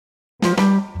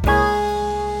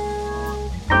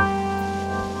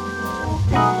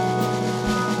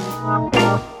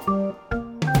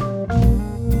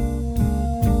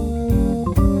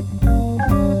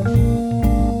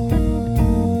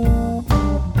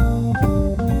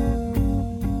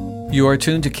You are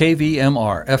tuned to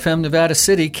KVMR, FM Nevada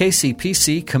City,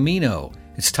 KCPC, Camino.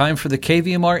 It's time for the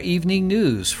KVMR Evening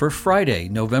News for Friday,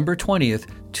 November 20th,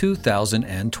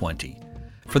 2020.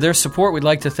 For their support, we'd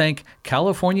like to thank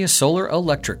California Solar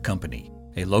Electric Company,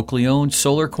 a locally owned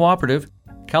solar cooperative.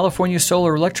 California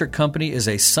Solar Electric Company is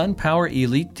a SunPower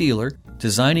elite dealer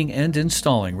designing and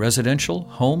installing residential,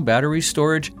 home battery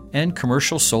storage, and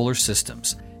commercial solar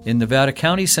systems. In Nevada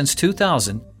County since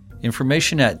 2000,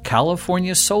 information at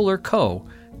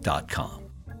californiasolarco.com.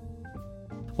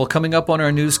 Well, coming up on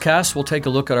our newscast, we'll take a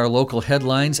look at our local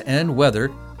headlines and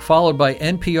weather, followed by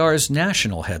NPR's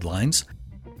national headlines.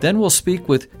 Then we'll speak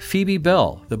with Phoebe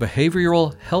Bell, the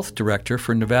Behavioral Health Director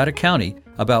for Nevada County,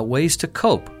 about ways to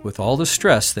cope with all the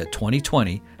stress that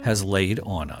 2020 has laid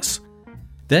on us.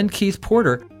 Then Keith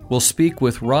Porter will speak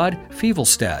with Rod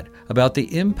Fievelstad about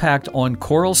the impact on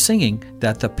choral singing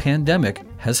that the pandemic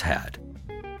has had.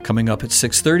 Coming up at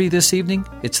 6:30 this evening,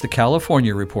 it's the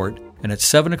California Report, and at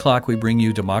 7 o'clock we bring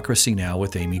you Democracy Now!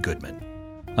 With Amy Goodman.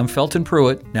 I'm Felton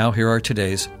Pruitt. Now here are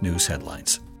today's news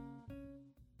headlines.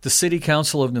 The City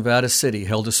Council of Nevada City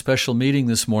held a special meeting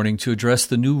this morning to address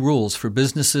the new rules for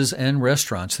businesses and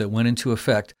restaurants that went into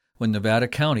effect when Nevada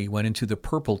County went into the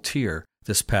purple tier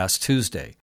this past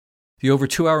Tuesday. The over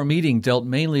 2-hour meeting dealt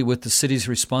mainly with the city's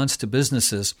response to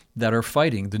businesses that are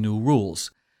fighting the new rules.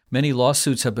 Many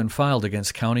lawsuits have been filed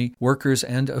against county workers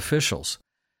and officials.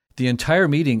 The entire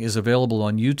meeting is available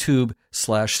on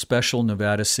YouTube/Special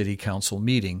Nevada City Council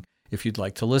Meeting if you'd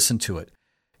like to listen to it.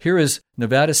 Here is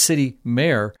Nevada City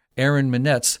Mayor Erin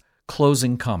Minette's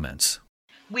closing comments.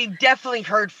 We've definitely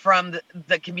heard from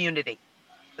the community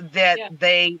that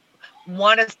they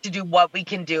want us to do what we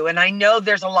can do. And I know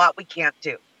there's a lot we can't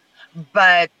do,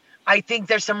 but I think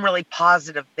there's some really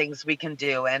positive things we can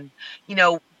do. And,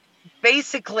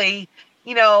 basically,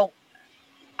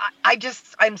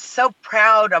 I'm so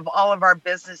proud of all of our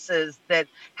businesses that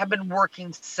have been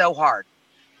working so hard.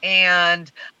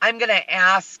 And I'm going to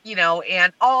ask,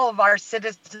 and all of our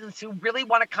citizens who really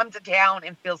want to come to town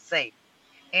and feel safe.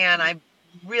 And I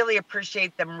really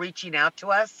appreciate them reaching out to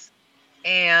us.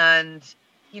 And,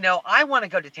 I want to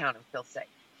go to town and feel safe.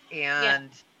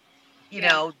 And,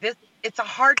 it's a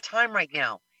hard time right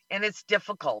now and it's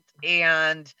difficult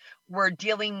and we're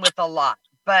dealing with a lot.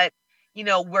 But,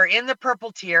 we're in the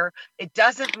purple tier. It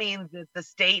doesn't mean that the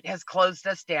state has closed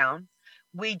us down.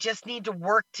 We just need to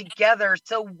work together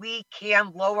so we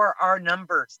can lower our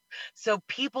numbers so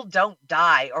people don't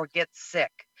die or get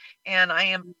sick. And I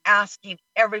am asking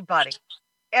everybody,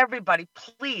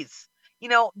 please,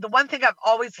 the one thing I've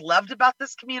always loved about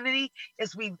this community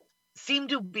is we seem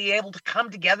to be able to come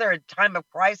together at a time of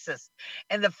crisis.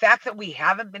 And the fact that we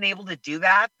haven't been able to do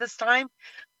that this time,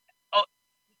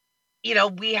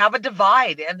 we have a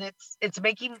divide and it's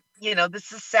making,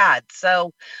 this is sad.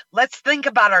 So let's think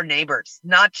about our neighbors,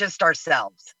 not just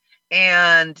ourselves.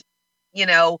 And,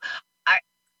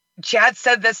 Chad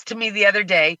said this to me the other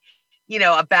day,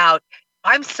 about,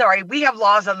 I'm sorry, we have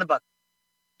laws on the book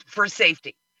for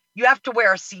safety. You have to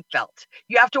wear a seatbelt.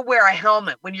 You have to wear a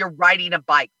helmet when you're riding a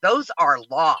bike. Those are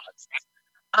laws.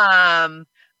 I'm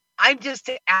just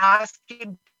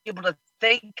asking people to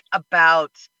think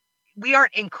about, we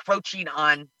aren't encroaching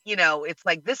on, it's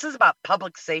like, this is about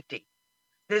public safety.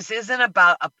 This isn't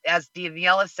about, as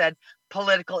Daniela said,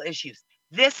 political issues.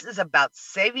 This is about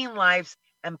saving lives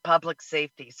and public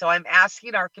safety. So I'm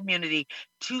asking our community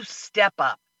to step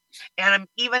up. And I'm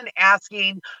even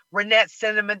asking Renette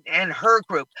Cinnamon and her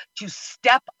group to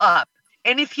step up.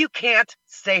 And if you can't,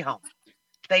 stay home.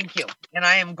 Thank you. And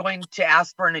I am going to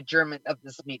ask for an adjournment of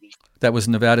this meeting. That was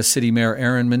Nevada City Mayor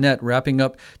Erin Minette wrapping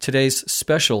up today's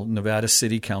special Nevada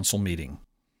City Council meeting.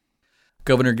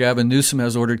 Governor Gavin Newsom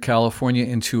has ordered California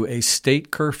into a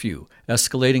state curfew,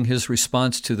 escalating his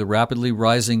response to the rapidly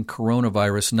rising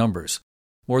coronavirus numbers.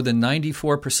 More than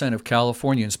 94% of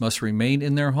Californians must remain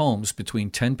in their homes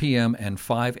between 10 p.m. and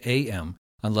 5 a.m.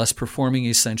 unless performing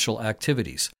essential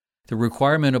activities. The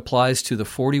requirement applies to the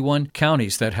 41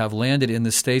 counties that have landed in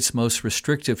the state's most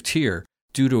restrictive tier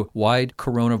due to wide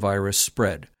coronavirus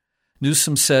spread.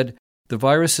 Newsom said, "The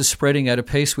virus is spreading at a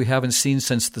pace we haven't seen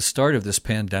since the start of this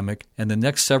pandemic, and the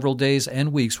next several days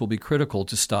and weeks will be critical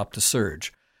to stop the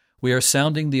surge. We are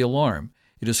sounding the alarm.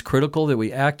 It is critical that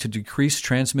we act to decrease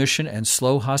transmission and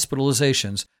slow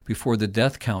hospitalizations before the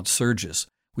death count surges.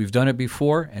 We've done it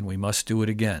before, and we must do it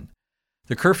again."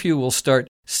 The curfew will start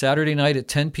Saturday night at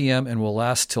 10 p.m. and will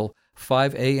last till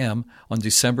 5 a.m. on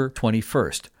December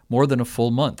 21st, more than a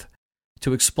full month.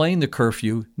 To explain the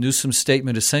curfew, Newsom's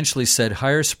statement essentially said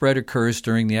higher spread occurs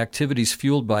during the activities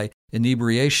fueled by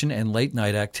inebriation and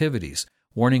late-night activities,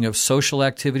 warning of social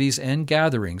activities and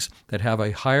gatherings that have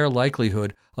a higher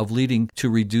likelihood of leading to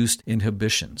reduced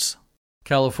inhibitions.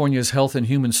 California's Health and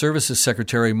Human Services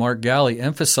Secretary Mark Ghaly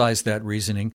emphasized that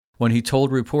reasoning when he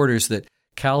told reporters that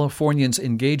Californians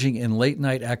engaging in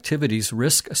late-night activities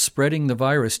risk spreading the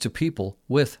virus to people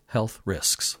with health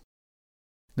risks.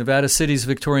 Nevada City's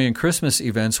Victorian Christmas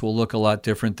events will look a lot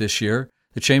different this year.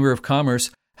 The Chamber of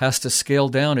Commerce has to scale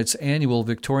down its annual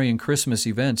Victorian Christmas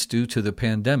events due to the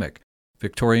pandemic.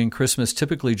 Victorian Christmas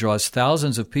typically draws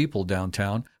thousands of people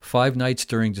downtown 5 nights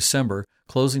during December,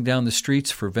 closing down the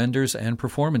streets for vendors and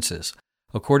performances.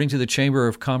 According to the Chamber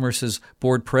of Commerce's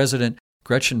board president,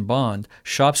 Gretchen Bond,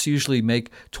 shops usually make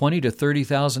 $20,000 to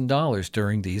 $30,000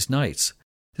 during these nights.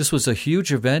 This was a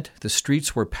huge event. The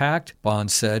streets were packed,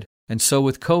 Bond said, and so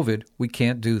with COVID, we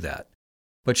can't do that.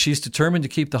 But she's determined to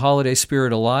keep the holiday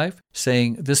spirit alive,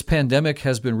 saying this pandemic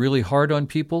has been really hard on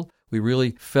people. We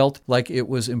really felt like it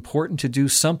was important to do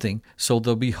something, so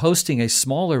they'll be hosting a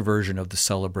smaller version of the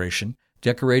celebration,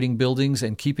 decorating buildings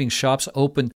and keeping shops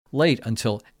open late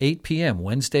until 8 p.m.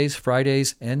 Wednesdays,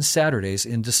 Fridays, and Saturdays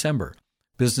in December.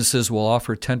 Businesses will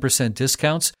offer 10%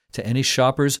 discounts to any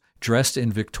shoppers dressed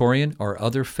in Victorian or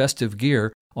other festive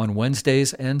gear on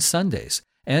Wednesdays and Sundays,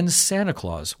 and Santa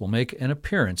Claus will make an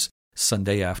appearance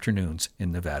Sunday afternoons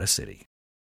in Nevada City.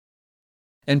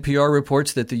 NPR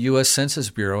reports that the U.S.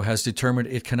 Census Bureau has determined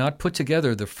it cannot put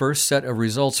together the first set of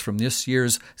results from this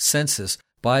year's census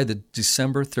by the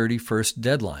December 31st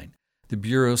deadline. The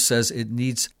Bureau says it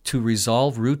needs to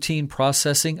resolve routine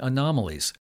processing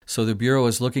anomalies, so the Bureau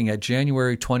is looking at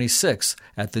January 26th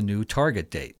at the new target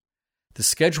date. The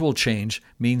schedule change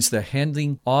means the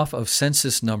handing off of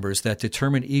census numbers that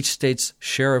determine each state's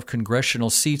share of congressional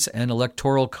seats and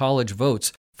electoral college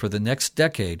votes for the next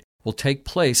decade will take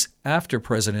place after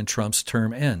President Trump's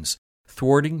term ends,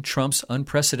 thwarting Trump's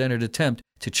unprecedented attempt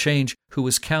to change who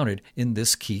was counted in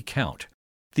this key count.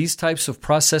 These types of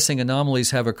processing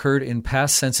anomalies have occurred in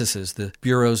past censuses, the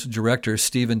Bureau's director,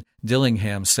 Stephen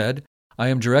Dillingham, said. I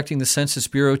am directing the Census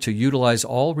Bureau to utilize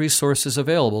all resources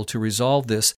available to resolve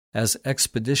this as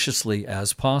expeditiously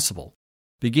as possible.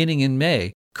 Beginning in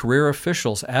May, career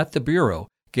officials at the Bureau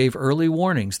gave early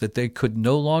warnings that they could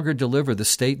no longer deliver the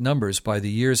state numbers by the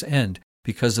year's end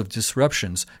because of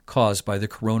disruptions caused by the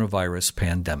coronavirus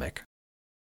pandemic.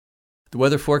 The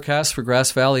weather forecast for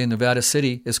Grass Valley and Nevada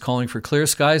City is calling for clear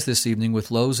skies this evening with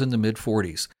lows in the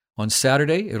mid-40s. On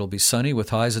Saturday, it'll be sunny with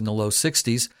highs in the low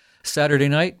 60s. Saturday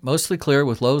night, mostly clear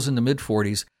with lows in the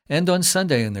mid-40s. And on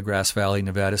Sunday in the Grass Valley,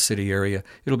 Nevada City area,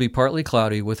 it'll be partly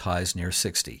cloudy with highs near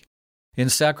 60. In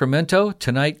Sacramento,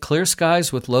 tonight, clear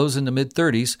skies with lows in the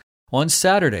mid-30s. On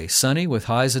Saturday, sunny with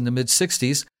highs in the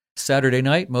mid-60s. Saturday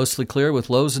night, mostly clear with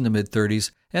lows in the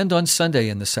mid-30s. And on Sunday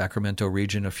in the Sacramento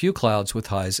region, a few clouds with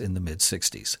highs in the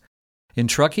mid-60s. In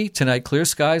Truckee, tonight, clear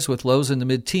skies with lows in the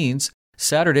mid-teens.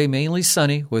 Saturday, mainly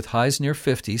sunny with highs near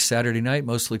 50. Saturday night,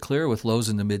 mostly clear with lows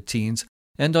in the mid-teens.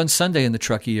 And on Sunday in the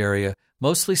Truckee area,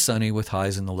 mostly sunny with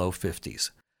highs in the low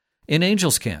 50s. In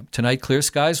Angels Camp, tonight, clear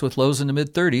skies with lows in the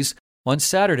mid-30s. On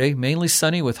Saturday, mainly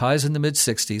sunny with highs in the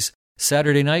mid-60s.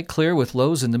 Saturday night, clear with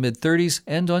lows in the mid-30s.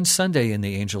 And on Sunday in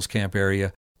the Angels Camp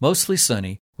area, mostly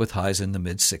sunny with highs in the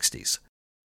mid-60s.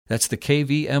 That's the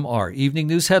KVMR Evening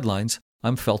News Headlines.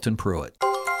 I'm Felton Pruitt.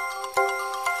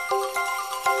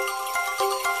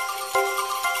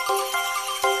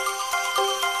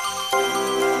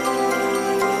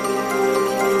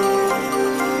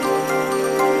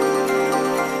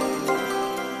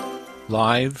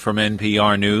 Live from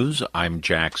NPR News, I'm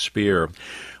Jack Speer.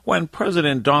 When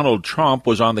President Donald Trump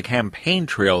was on the campaign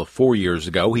trail 4 years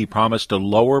ago, he promised to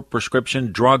lower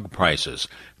prescription drug prices.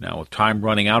 Now, with time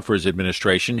running out for his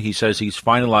administration, he says he's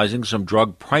finalizing some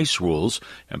drug price rules.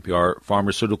 NPR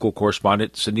pharmaceutical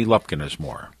correspondent Cindy Lupkin has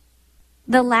more.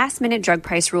 The last-minute drug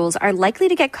price rules are likely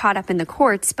to get caught up in the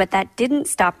courts, but that didn't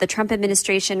stop the Trump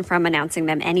administration from announcing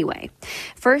them anyway.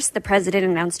 First, the president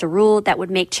announced a rule that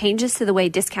would make changes to the way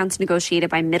discounts negotiated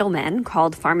by middlemen,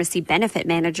 called pharmacy benefit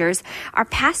managers, are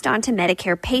passed on to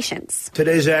Medicare patients.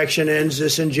 Today's action ends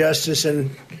this injustice and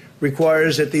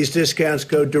requires that these discounts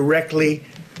go directly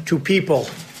to people.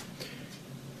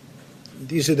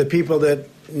 These are the people that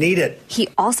need it. He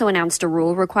also announced a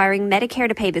rule requiring Medicare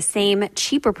to pay the same,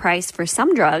 cheaper price for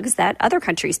some drugs that other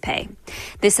countries pay.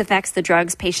 This affects the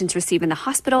drugs patients receive in the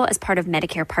hospital as part of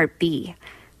Medicare Part B.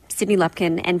 Sydney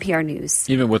Lupkin, NPR News.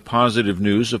 Even with positive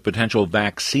news of potential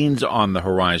vaccines on the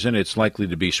horizon, it's likely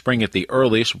to be spring at the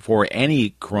earliest before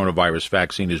any coronavirus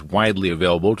vaccine is widely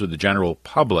available to the general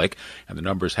public, and the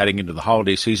numbers heading into the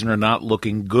holiday season are not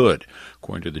looking good.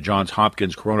 According to the Johns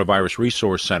Hopkins Coronavirus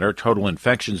Resource Center, total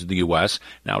infections in the U.S.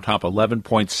 now top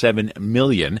 11.7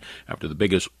 million after the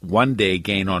biggest one-day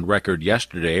gain on record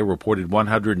yesterday reported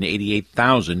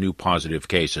 188,000 new positive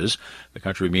cases. The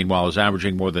country, meanwhile, is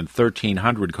averaging more than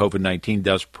 1,300 COVID-19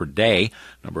 deaths per day.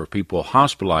 The number of people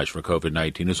hospitalized for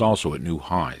COVID-19 is also at new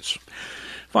highs.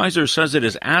 Pfizer says it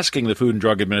is asking the Food and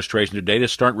Drug Administration today to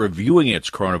start reviewing its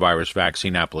coronavirus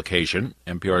vaccine application.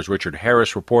 NPR's Richard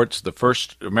Harris reports the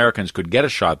first Americans could get a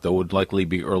shot, though, would likely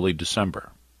be early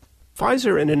December.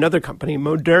 Pfizer and another company,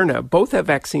 Moderna, both have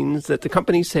vaccines that the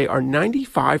companies say are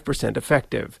 95%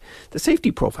 effective. The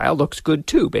safety profile looks good,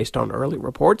 too, based on early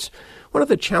reports. One of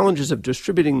the challenges of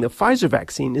distributing the Pfizer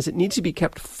vaccine is it needs to be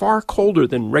kept far colder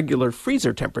than regular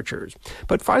freezer temperatures.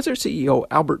 But Pfizer CEO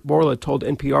Albert Bourla told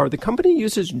NPR the company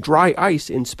uses dry ice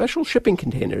in special shipping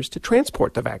containers to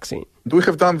transport the vaccine. We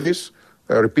have done this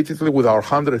repeatedly with our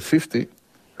 150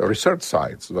 research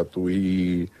sites that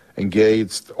we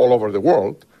engaged all over the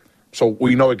world. So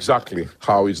we know exactly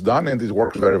how it's done, and it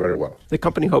works very, very well. The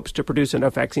company hopes to produce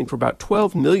enough vaccine for about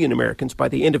 12 million Americans by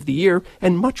the end of the year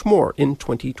and much more in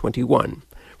 2021.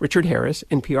 Richard Harris,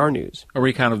 NPR News. A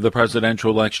recount of the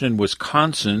presidential election in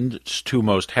Wisconsin's two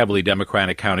most heavily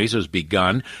Democratic counties has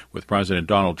begun, with President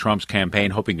Donald Trump's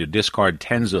campaign hoping to discard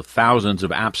tens of thousands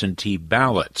of absentee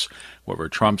ballots. However,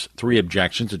 Trump's three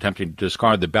objections attempting to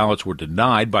discard the ballots were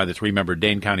denied by the three-member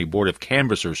Dane County Board of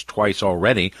Canvassers twice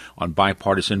already on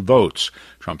bipartisan votes.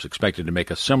 Trump's expected to make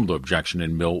a similar objection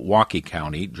in Milwaukee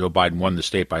County. Joe Biden won the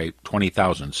state by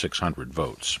 20,600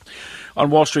 votes. On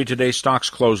Wall Street today,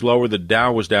 stocks closed lower. The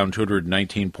Dow was down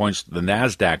 219 points. The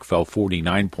Nasdaq fell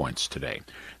 49 points today.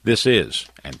 This is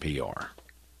NPR.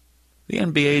 The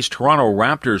NBA's Toronto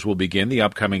Raptors will begin the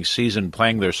upcoming season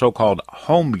playing their so-called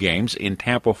home games in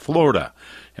Tampa, Florida.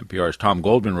 NPR's Tom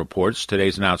Goldman reports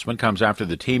today's announcement comes after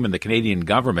the team and the Canadian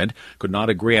government could not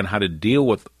agree on how to deal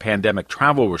with pandemic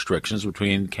travel restrictions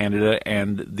between Canada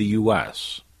and the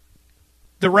U.S.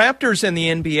 The Raptors and the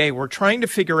NBA were trying to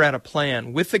figure out a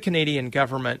plan with the Canadian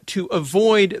government to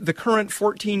avoid the current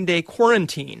 14-day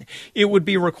quarantine. It would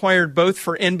be required both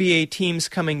for NBA teams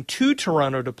coming to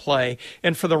Toronto to play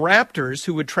and for the Raptors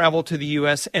who would travel to the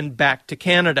U.S. and back to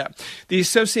Canada. The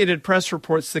Associated Press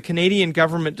reports the Canadian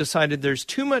government decided there's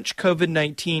too much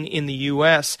COVID-19 in the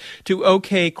U.S. to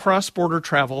okay cross-border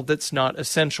travel that's not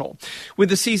essential. With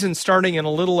the season starting in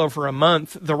a little over a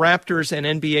month, the Raptors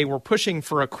and NBA were pushing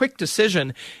for a quick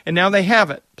decision, and now they have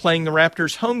it, playing the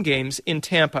Raptors' home games in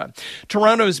Tampa.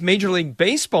 Toronto's Major League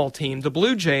Baseball team, the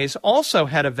Blue Jays, also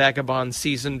had a vagabond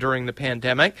season during the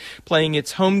pandemic, playing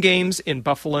its home games in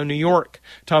Buffalo, New York.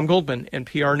 Tom Goldman,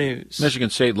 NPR News. Michigan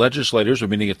state legislators are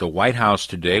meeting at the White House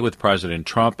today with President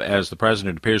Trump as the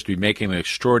president appears to be making an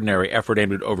extraordinary effort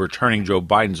aimed at overturning Joe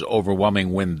Biden's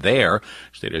overwhelming win there.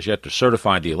 The state has yet to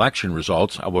certify the election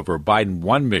results. However, Biden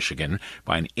won Michigan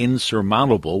by an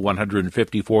insurmountable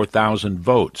 154,000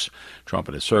 votes. Trump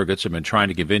and his surrogates have been trying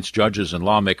to convince judges and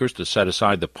lawmakers to set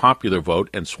aside the popular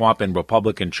vote and swap in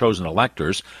Republican-chosen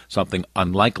electors, something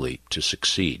unlikely to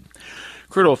succeed.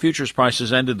 Crude oil futures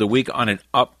prices ended the week on an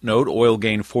up note. Oil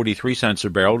gained 43 cents a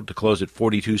barrel to close at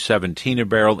 $42.17 a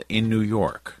barrel in New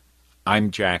York. I'm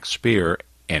Jack Speer,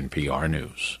 NPR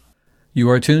News.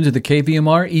 You are tuned to the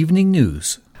KVMR Evening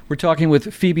News. We're talking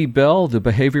with Phoebe Bell, the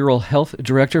Behavioral Health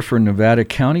Director for Nevada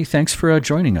County. Thanks for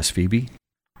joining us, Phoebe.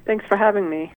 Thanks for having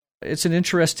me. It's an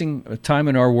interesting time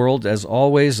in our world, as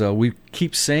always. We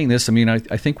keep saying this. I mean, I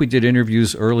think we did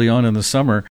interviews early on in the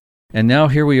summer, and now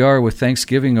here we are with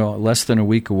Thanksgiving less than a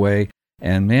week away.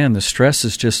 And man, the stress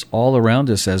is just all around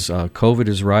us as COVID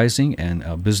is rising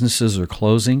and businesses are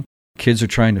closing. Kids are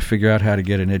trying to figure out how to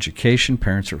get an education.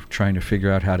 Parents are trying to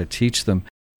figure out how to teach them.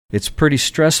 It's a pretty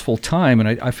stressful time,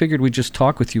 and I figured we'd just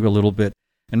talk with you a little bit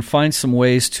and find some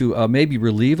ways to maybe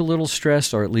relieve a little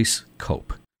stress or at least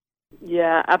cope.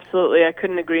 Yeah, absolutely. I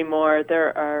couldn't agree more.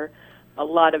 There are a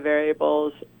lot of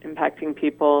variables impacting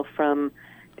people, from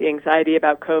the anxiety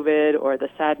about COVID or the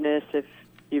sadness if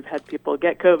you've had people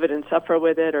get COVID and suffer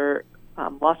with it, or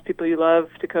lost people you love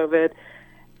to COVID,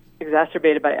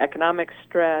 exacerbated by economic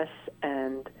stress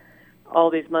and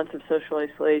all these months of social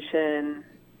isolation,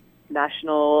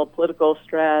 national political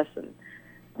stress and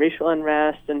racial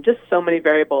unrest, and just so many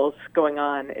variables going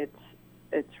on.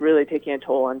 It's really taking a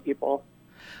toll on people.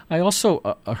 I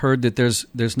also heard that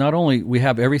there's not only we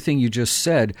have everything you just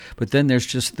said, but then there's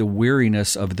just the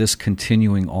weariness of this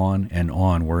continuing on and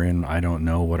on. We're in, I don't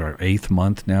know, our 8th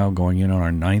month now, going in on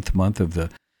our 9th month of the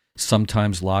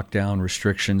sometimes lockdown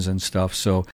restrictions and stuff.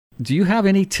 So do you have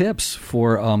any tips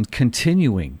for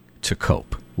continuing to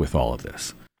cope with all of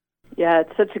this? Yeah,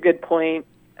 it's such a good point.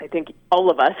 I think all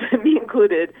of us, me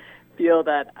included, feel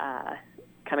that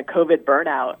kind of COVID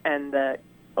burnout and the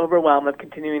overwhelm of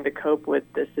continuing to cope with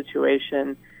this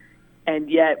situation. And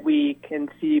yet we can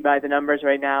see by the numbers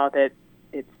right now that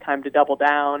it's time to double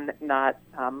down, not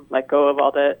let go of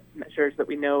all the measures that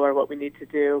we know are what we need to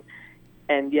do.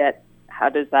 And yet, how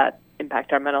does that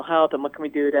impact our mental health, and what can we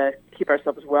do to keep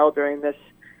ourselves well during this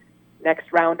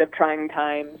next round of trying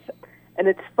times? And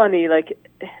it's funny, like,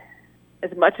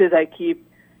 as much as I keep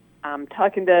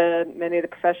talking to many of the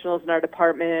professionals in our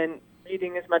department,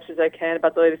 reading as much as I can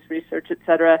about the latest research, et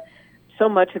cetera, so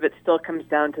much of it still comes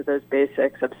down to those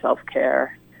basics of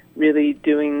self-care, really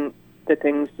doing the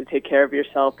things to take care of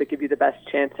yourself that give you the best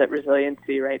chance at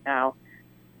resiliency right now.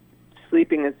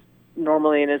 Sleeping as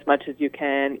normally and as much as you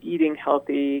can, eating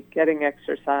healthy, getting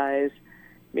exercise,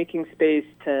 making space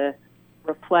to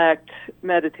reflect,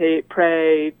 meditate,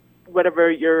 pray, whatever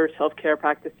your self-care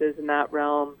practice is in that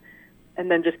realm,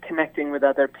 and then just connecting with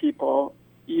other people,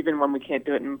 even when we can't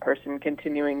do it in person,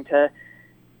 continuing to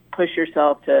push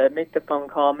yourself to make the phone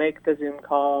call, make the Zoom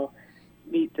call,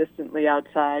 meet distantly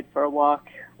outside for a walk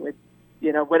with,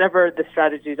 whatever the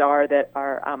strategies are that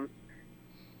are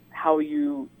how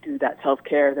you do that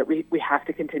self-care, that we have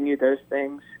to continue those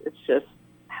things. It's just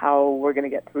how we're going to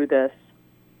get through this.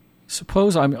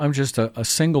 Suppose I'm just a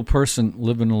single person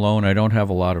living alone. I don't have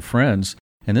a lot of friends,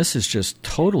 and this is just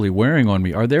totally wearing on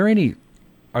me. Are there any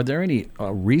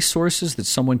resources that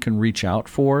someone can reach out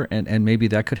for, and maybe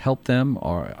that could help them?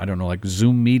 Or, I don't know, like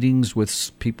Zoom meetings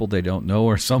with people they don't know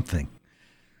or something?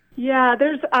 Yeah,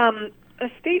 there's a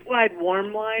statewide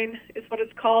warm line is what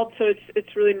it's called. So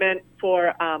it's really meant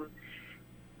for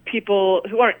people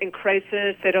who aren't in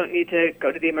crisis. They don't need to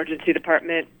go to the emergency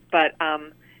department, but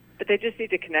they just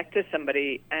need to connect to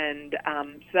somebody. And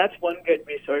so that's one good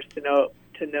resource to know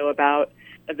about.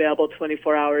 Available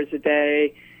 24 hours a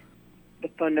day. The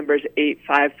phone number is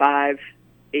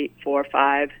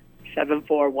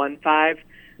 855-845-7415.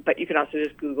 But you can also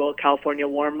just Google California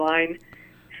Warm Line.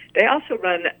 They also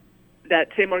run,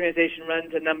 that same organization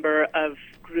runs a number of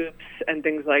groups and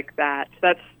things like that.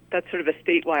 So that's sort of a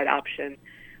statewide option.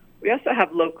 We also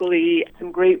have locally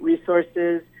some great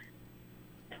resources.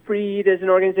 Freed is an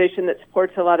organization that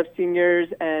supports a lot of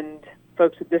seniors and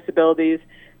folks with disabilities.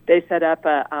 They set up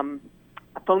a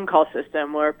phone call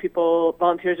system where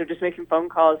volunteers are just making phone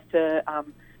calls to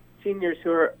seniors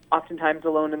who are oftentimes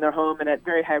alone in their home and at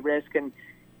very high risk and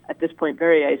at this point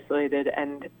very isolated,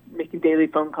 and making daily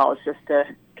phone calls just to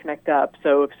connect up.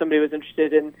 So if somebody was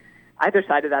interested in either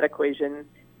side of that equation,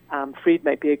 Freed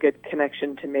might be a good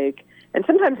connection to make. And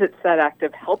sometimes it's that act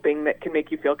of helping that can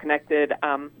make you feel connected,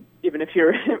 even if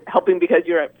you're helping because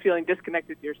you're feeling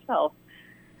disconnected yourself.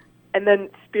 And then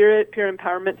Spirit Peer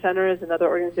Empowerment Center is another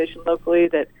organization locally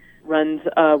that runs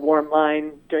a warm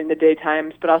line during the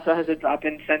daytimes, but also has a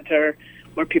drop-in center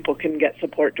where people can get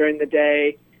support during the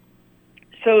day.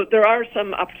 So there are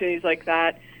some opportunities like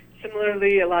that.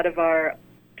 Similarly, a lot of our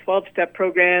 12-step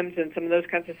programs and some of those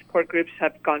kinds of support groups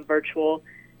have gone virtual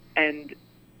and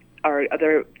are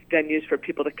other venues for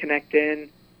people to connect in.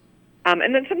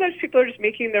 And then sometimes people are just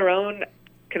making their own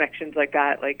connections like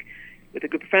that, like with a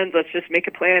group of friends, let's just make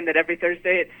a plan that every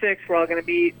Thursday at 6 we're all going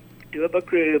to do a book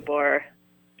group or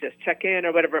just check in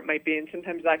or whatever it might be. And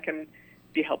sometimes that can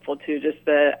be helpful too. Just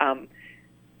the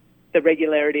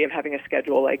regularity of having a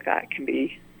schedule like that can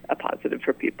be a positive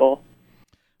for people.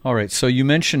 All right. So you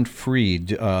mentioned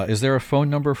Freed. Is there a phone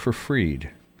number for Freed?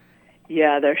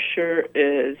 Yeah, there sure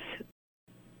is.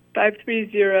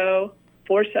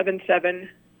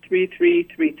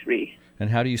 530-477-3333. And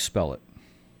how do you spell it?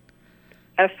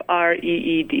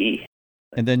 FREED.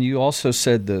 And then you also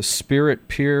said the Spirit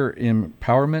Peer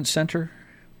Empowerment Center?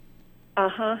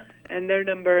 Uh-huh. And their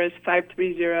number is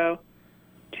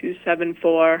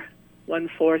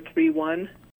 530-274-1431.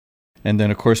 And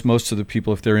then, of course, most of the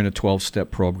people, if they're in a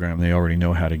 12-step program, they already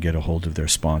know how to get a hold of their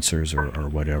sponsors or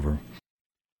whatever.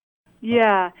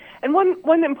 Yeah. And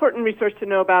one important resource to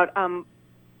know about,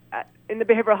 in the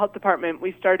Behavioral Health Department,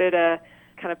 we started a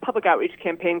kind of public outreach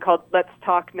campaign called Let's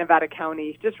Talk Nevada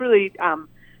County, just really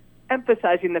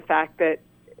emphasizing the fact that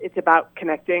it's about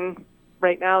connecting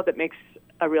right now that makes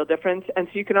a real difference. And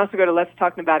so you can also go to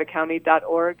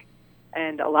letstalknevadacounty.org,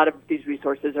 and a lot of these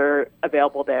resources are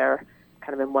available there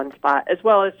kind of in one spot, as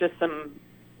well as just some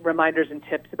reminders and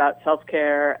tips about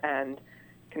self-care and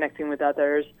connecting with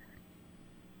others.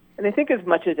 And I think as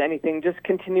much as anything, just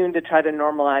continuing to try to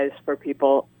normalize for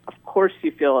people. Of course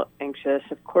you feel anxious.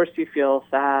 Of course you feel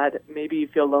sad. Maybe you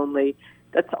feel lonely.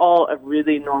 That's all a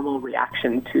really normal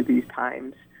reaction to these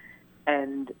times.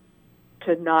 And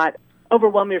to not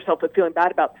overwhelm yourself with feeling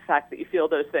bad about the fact that you feel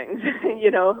those things,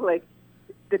 like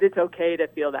that it's okay to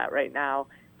feel that right now.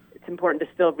 it's important to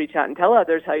still reach out and tell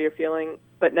others how you're feeling,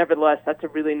 but nevertheless, that's a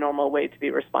really normal way to be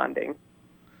responding.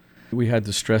 We had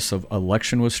the stress of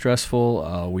election was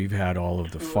stressful. We've had all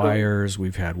of the fires.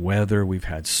 We've had weather. We've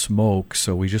had smoke.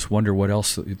 So we just wonder what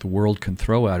else the world can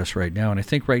throw at us right now. And I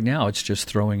think right now it's just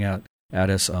throwing at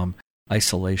us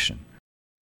isolation.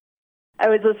 I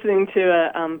was listening to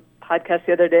a podcast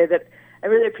the other day that I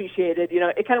really appreciated.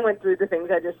 It kind of went through the things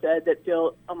I just said that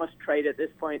feel almost trite at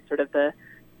this point, sort of the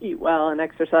eat well and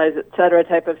exercise, et cetera,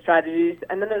 type of strategies.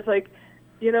 And then it was like,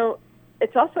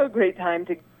 it's also a great time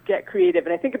to get creative.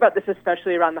 And I think about this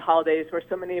especially around the holidays, where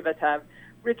so many of us have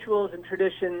rituals and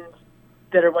traditions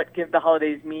that are what give the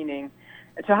holidays meaning.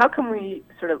 And so how can we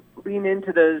sort of lean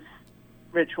into those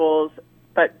rituals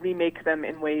but remake them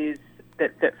in ways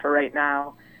that fit for right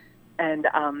now? And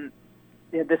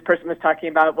this person was talking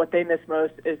about what they miss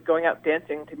most is going out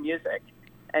dancing to music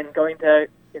and going to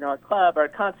a club or a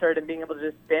concert and being able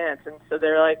to just dance. And so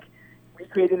they're like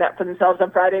recreating that for themselves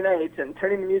on Friday nights and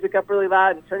turning the music up really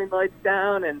loud and turning the lights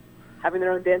down and having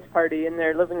their own dance party in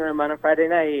their living room on a Friday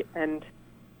night. And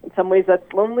in some ways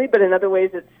that's lonely, but in other ways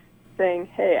it's saying,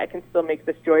 hey, I can still make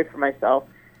this joy for myself.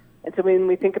 And so when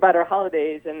we think about our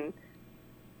holidays and,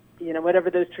 whatever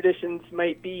those traditions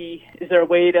might be, is there a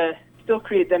way to still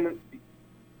create them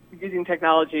using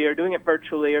technology or doing it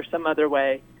virtually or some other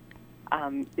way?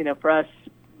 For us,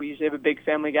 we usually have a big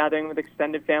family gathering with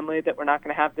extended family that we're not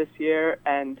going to have this year,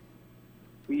 and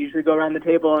we usually go around the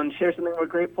table and share something we're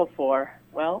grateful for.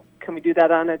 Well, can we do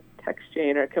that on a text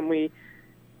chain, or can we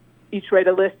each write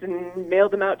a list and mail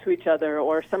them out to each other,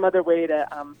 or some other way to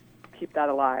keep that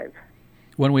alive?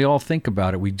 When we all think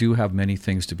about it, we do have many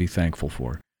things to be thankful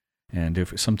for. And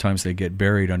if sometimes they get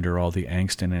buried under all the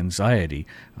angst and anxiety,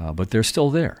 but they're still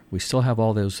there. We still have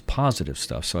all those positive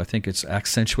stuff. So I think it's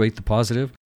accentuate the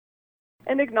positive.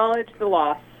 And acknowledge the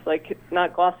loss, like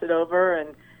not gloss it over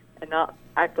and not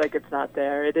act like it's not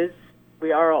there. It is.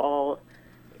 We are all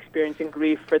experiencing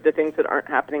grief for the things that aren't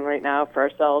happening right now for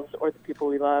ourselves or the people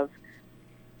we love.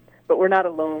 But we're not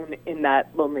alone in that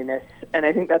loneliness. And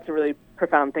I think that's a really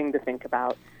profound thing to think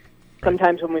about.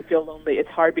 Sometimes when we feel lonely, it's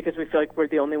hard because we feel like we're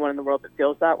the only one in the world that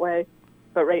feels that way.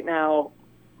 But right now,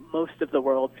 most of the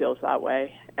world feels that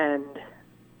way and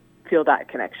feel that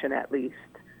connection at least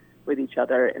with each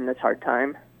other in this hard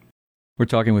time. We're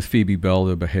talking with Phoebe Bell,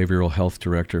 the Behavioral Health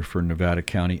Director for Nevada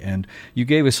County, and you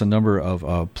gave us a number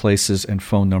of places and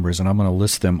phone numbers, and I'm going to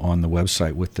list them on the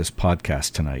website with this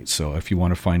podcast tonight. So if you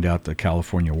want to find out the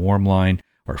California Warm Line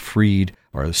or Freed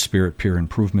or the Spirit Peer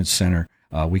Improvement Center,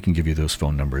 we can give you those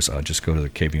phone numbers. Just go to the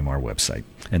KVMR website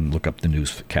and look up the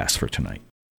newscast for tonight.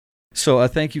 So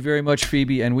thank you very much,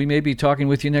 Phoebe, and we may be talking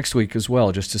with you next week as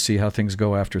well, just to see how things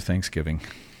go after Thanksgiving.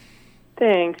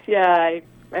 Thanks. Yeah,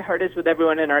 my heart is with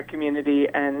everyone in our community,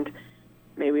 and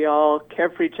may we all care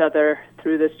for each other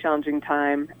through this challenging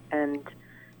time. And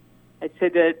I'd say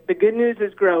that the good news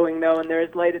is growing, though, and there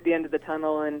is light at the end of the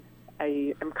tunnel, and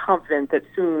I am confident that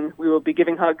soon we will be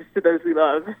giving hugs to those we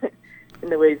love in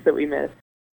the ways that we miss.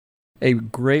 A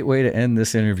great way to end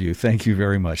this interview. Thank you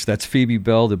very much. That's Phoebe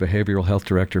Bell, the Behavioral Health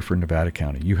Director for Nevada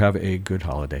County. You have a good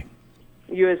holiday.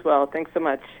 You as well. Thanks so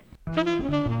much.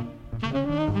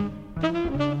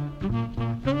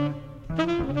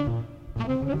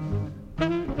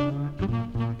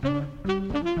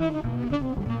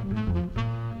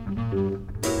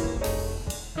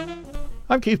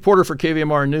 I'm Keith Porter for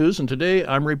KVMR News, and today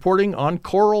I'm reporting on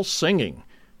choral singing.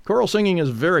 Choral singing is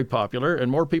very popular,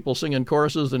 and more people sing in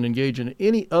choruses than engage in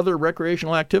any other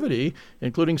recreational activity,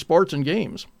 including sports and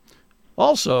games.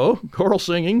 Also, choral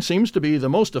singing seems to be the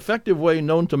most effective way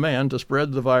known to man to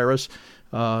spread the virus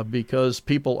because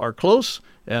people are close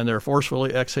and they're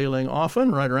forcefully exhaling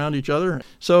often right around each other.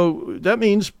 So that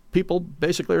means people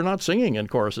basically are not singing in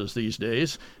choruses these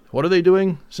days. What are they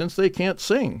doing since they can't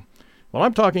sing? Well,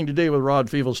 I'm talking today with Rod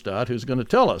Fievelstadt, who's going to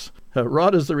tell us.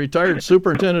 Rod is the retired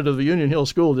superintendent of the Union Hill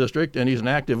School District, and he's an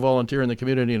active volunteer in the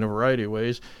community in a variety of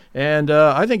ways. And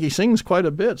I think he sings quite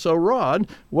a bit. So, Rod,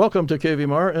 welcome to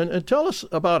KVMR, and tell us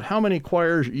about how many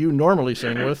choirs you normally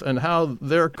sing with and how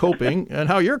they're coping and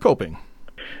how you're coping.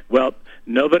 Well,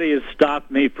 nobody has stopped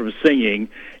me from singing,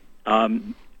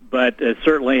 but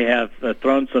certainly have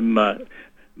thrown some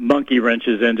monkey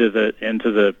wrenches into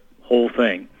the whole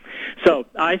thing. So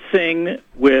I sing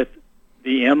with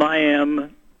the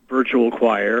MIM virtual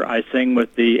choir. I sing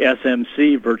with the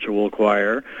SMC virtual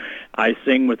choir. I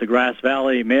sing with the Grass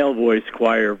Valley Male Voice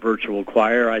Choir virtual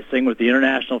choir. I sing with the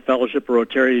International Fellowship of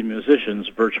Rotarian Musicians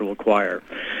virtual choir.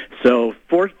 So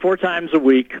four times a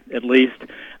week at least,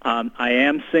 I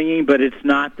am singing, but it's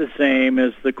not the same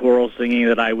as the choral singing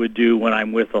that I would do when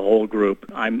I'm with the whole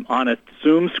group. I'm on a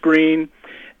Zoom screen,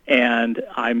 and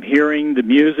I'm hearing the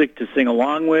music to sing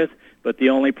along with, but the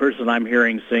only person I'm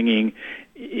hearing singing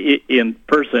in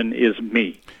person is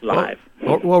me, live.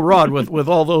 Well, Rod, with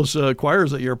all those choirs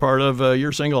that you're part of,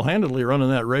 you're single-handedly running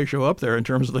that ratio up there in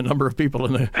terms of the number of people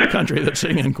in the country that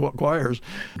sing in choirs.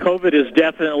 COVID is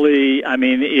definitely,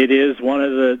 it is one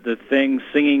of the things,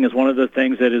 singing is one of the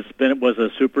things that was a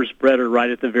super spreader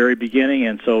right at the very beginning,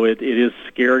 and so it is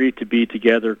scary to be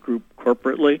together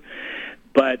corporately.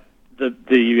 But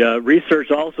the research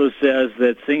also says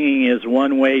that singing is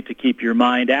one way to keep your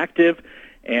mind active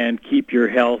and keep your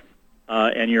health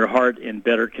and your heart in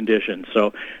better condition.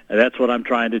 So that's what I'm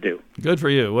trying to do. Good for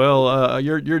you. Well,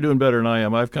 you're doing better than I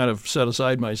am. I've kind of set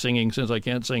aside my singing since I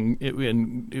can't sing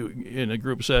in a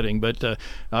group setting, but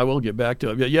I will get back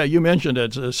to it. Yeah, you mentioned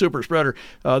it's a super spreader.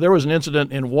 There was an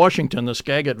incident in Washington, the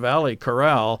Skagit Valley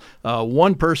Chorale.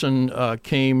 One person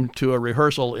came to a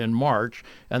rehearsal in March,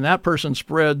 and that person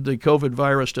spread the COVID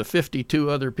virus to 52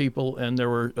 other people, and there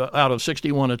were out of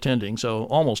 61 attending, so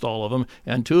almost all of them,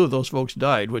 and 2 of those folks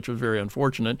died, which was very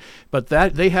unfortunate. But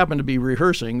that they happened to be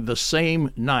rehearsing the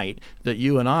same night that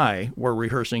you and I were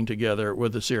rehearsing together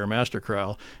with the Sierra Master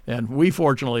Chorale, and we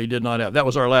fortunately did not have. That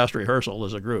was our last rehearsal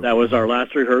as a group. That was our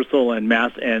last rehearsal, and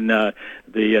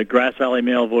the Grass Valley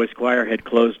Male Voice Choir had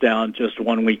closed down just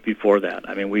 1 week before that.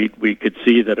 We could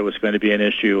see that it was going to be an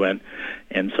issue,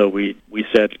 and so we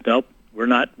said, nope, we're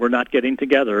not getting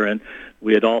together, and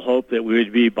we had all hoped that we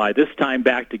would be by this time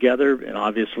back together, and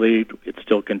obviously it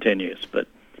still continues, but.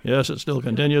 Yes, it still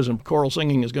continues, and choral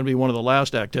singing is going to be one of the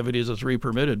last activities that's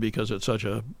re-permitted because it's such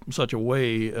a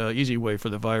easy way for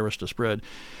the virus to spread.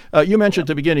 You mentioned at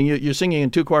the beginning you're singing in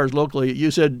 2 choirs locally.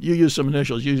 You said you used some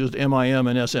initials. You used MIM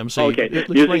and SMC. Okay,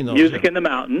 Explain those. Music in the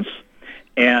Mountains,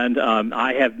 and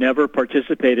I have never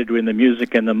participated in the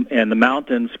Music in the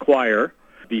Mountains choir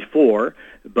before,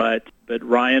 but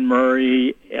Ryan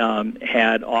Murray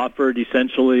had offered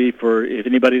essentially for if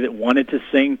anybody that wanted to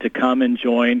sing to come and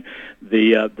join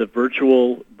the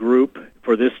virtual group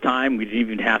for this time. We didn't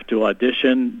even have to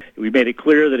audition. We made it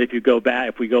clear that if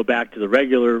we go back to the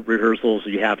regular rehearsals,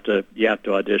 you have to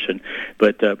audition.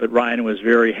 But Ryan was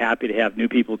very happy to have new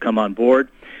people come on board.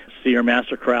 Sierra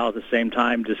Master Chorale at the same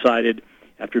time decided,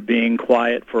 after being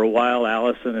quiet for a while,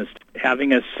 Allison is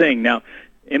having us sing. Now,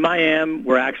 MIM,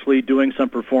 we're actually doing some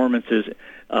performances.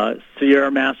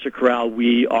 Sierra Master Chorale,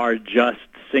 we are just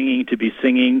singing to be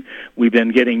singing. We've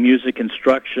been getting music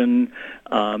instruction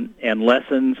and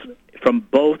lessons from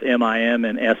both MIM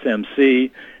and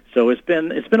SMC. So it's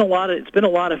been a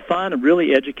lot of fun and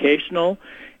really educational,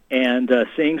 and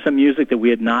seeing some music that we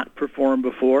had not performed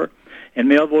before. And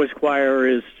Male Voice Choir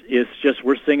is just,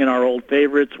 we're singing our old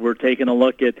favorites. We're taking a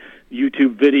look at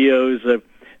YouTube videos of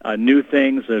new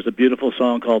things. There's a beautiful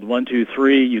song called 1, 2,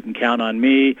 3, You Can Count on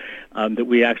Me, that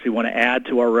we actually want to add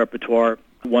to our repertoire.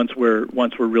 Once we're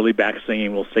really back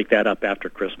singing, we'll take that up after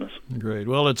Christmas. Great.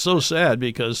 Well, it's so sad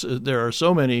because there are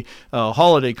so many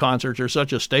holiday concerts are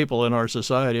such a staple in our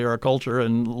society, our culture,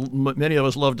 and many of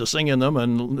us love to sing in them,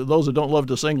 and those that don't love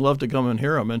to sing love to come and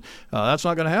hear them, and that's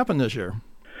not going to happen this year.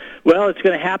 Well, it's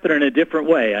going to happen in a different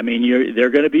way. They're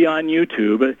going to be on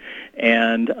YouTube,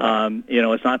 and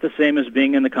it's not the same as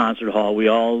being in the concert hall. We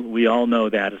all know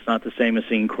that it's not the same as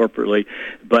singing corporately,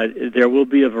 but there will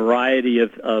be a variety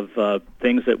of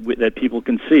things that people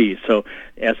can see. So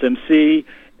SMC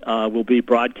will be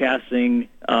broadcasting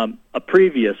a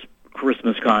previous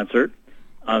Christmas concert.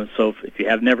 So if you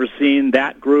have never seen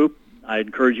that group, I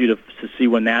encourage you to see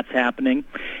when that's happening.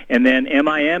 And then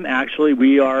MIM, actually,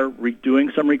 we are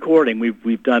doing some recording.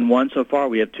 We've done one so far.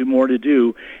 We have 2 more to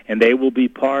do, and they will be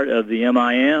part of the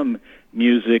MIM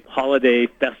Music Holiday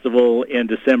Festival in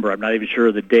December. I'm not even sure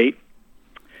of the date,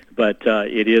 but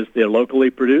they're locally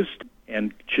produced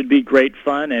and should be great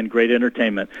fun and great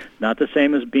entertainment. Not the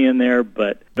same as being there,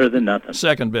 but better than nothing.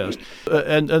 Second best.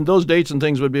 And those dates and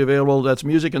things would be available. That's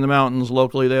Music in the Mountains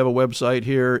locally. They have a website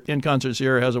here. In Concert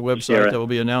Sierra has a website that will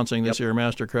be announcing the Sierra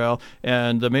Master Chorale.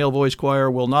 And the Male Voice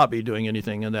Choir will not be doing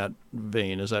anything in that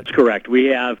vein. Is that correct? We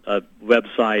have a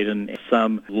website and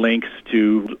some links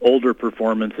to older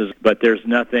performances, but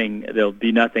there'll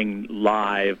be nothing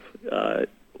live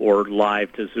or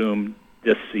live to Zoom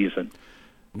this season.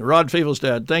 Rod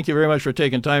Fevelstad, thank you very much for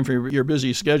taking time from your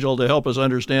busy schedule to help us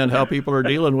understand how people are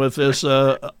dealing with this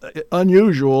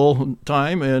unusual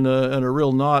time and a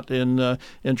real knot in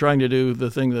trying to do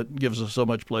the thing that gives us so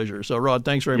much pleasure. So, Rod,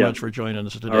 thanks very much for joining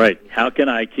us today. All right. How can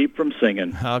I keep from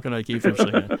singing? How can I keep from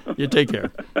singing? You take care.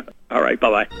 All right.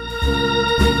 Bye-bye.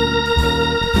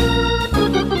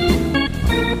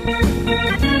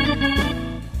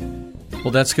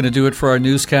 Well, that's going to do it for our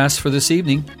newscast for this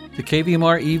evening. The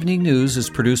KVMR Evening News is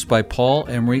produced by Paul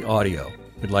Emery Audio.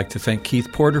 We'd like to thank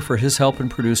Keith Porter for his help in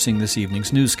producing this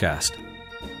evening's newscast.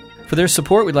 For their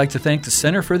support, we'd like to thank the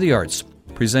Center for the Arts,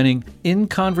 presenting In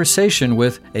Conversation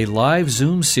with a live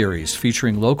Zoom series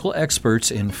featuring local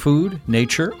experts in food,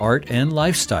 nature, art, and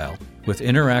lifestyle with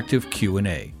interactive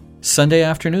Q&A. Sunday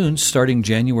afternoons starting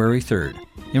January 3rd.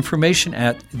 Information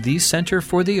at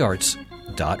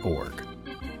thecenterforthearts.org.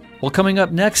 Well, coming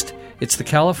up next, it's the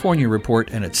California Report,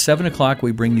 and at 7 o'clock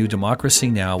we bring you Democracy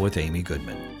Now! With Amy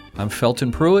Goodman. I'm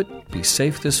Felton Pruitt. Be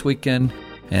safe this weekend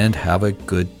and have a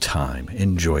good time.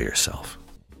 Enjoy yourself.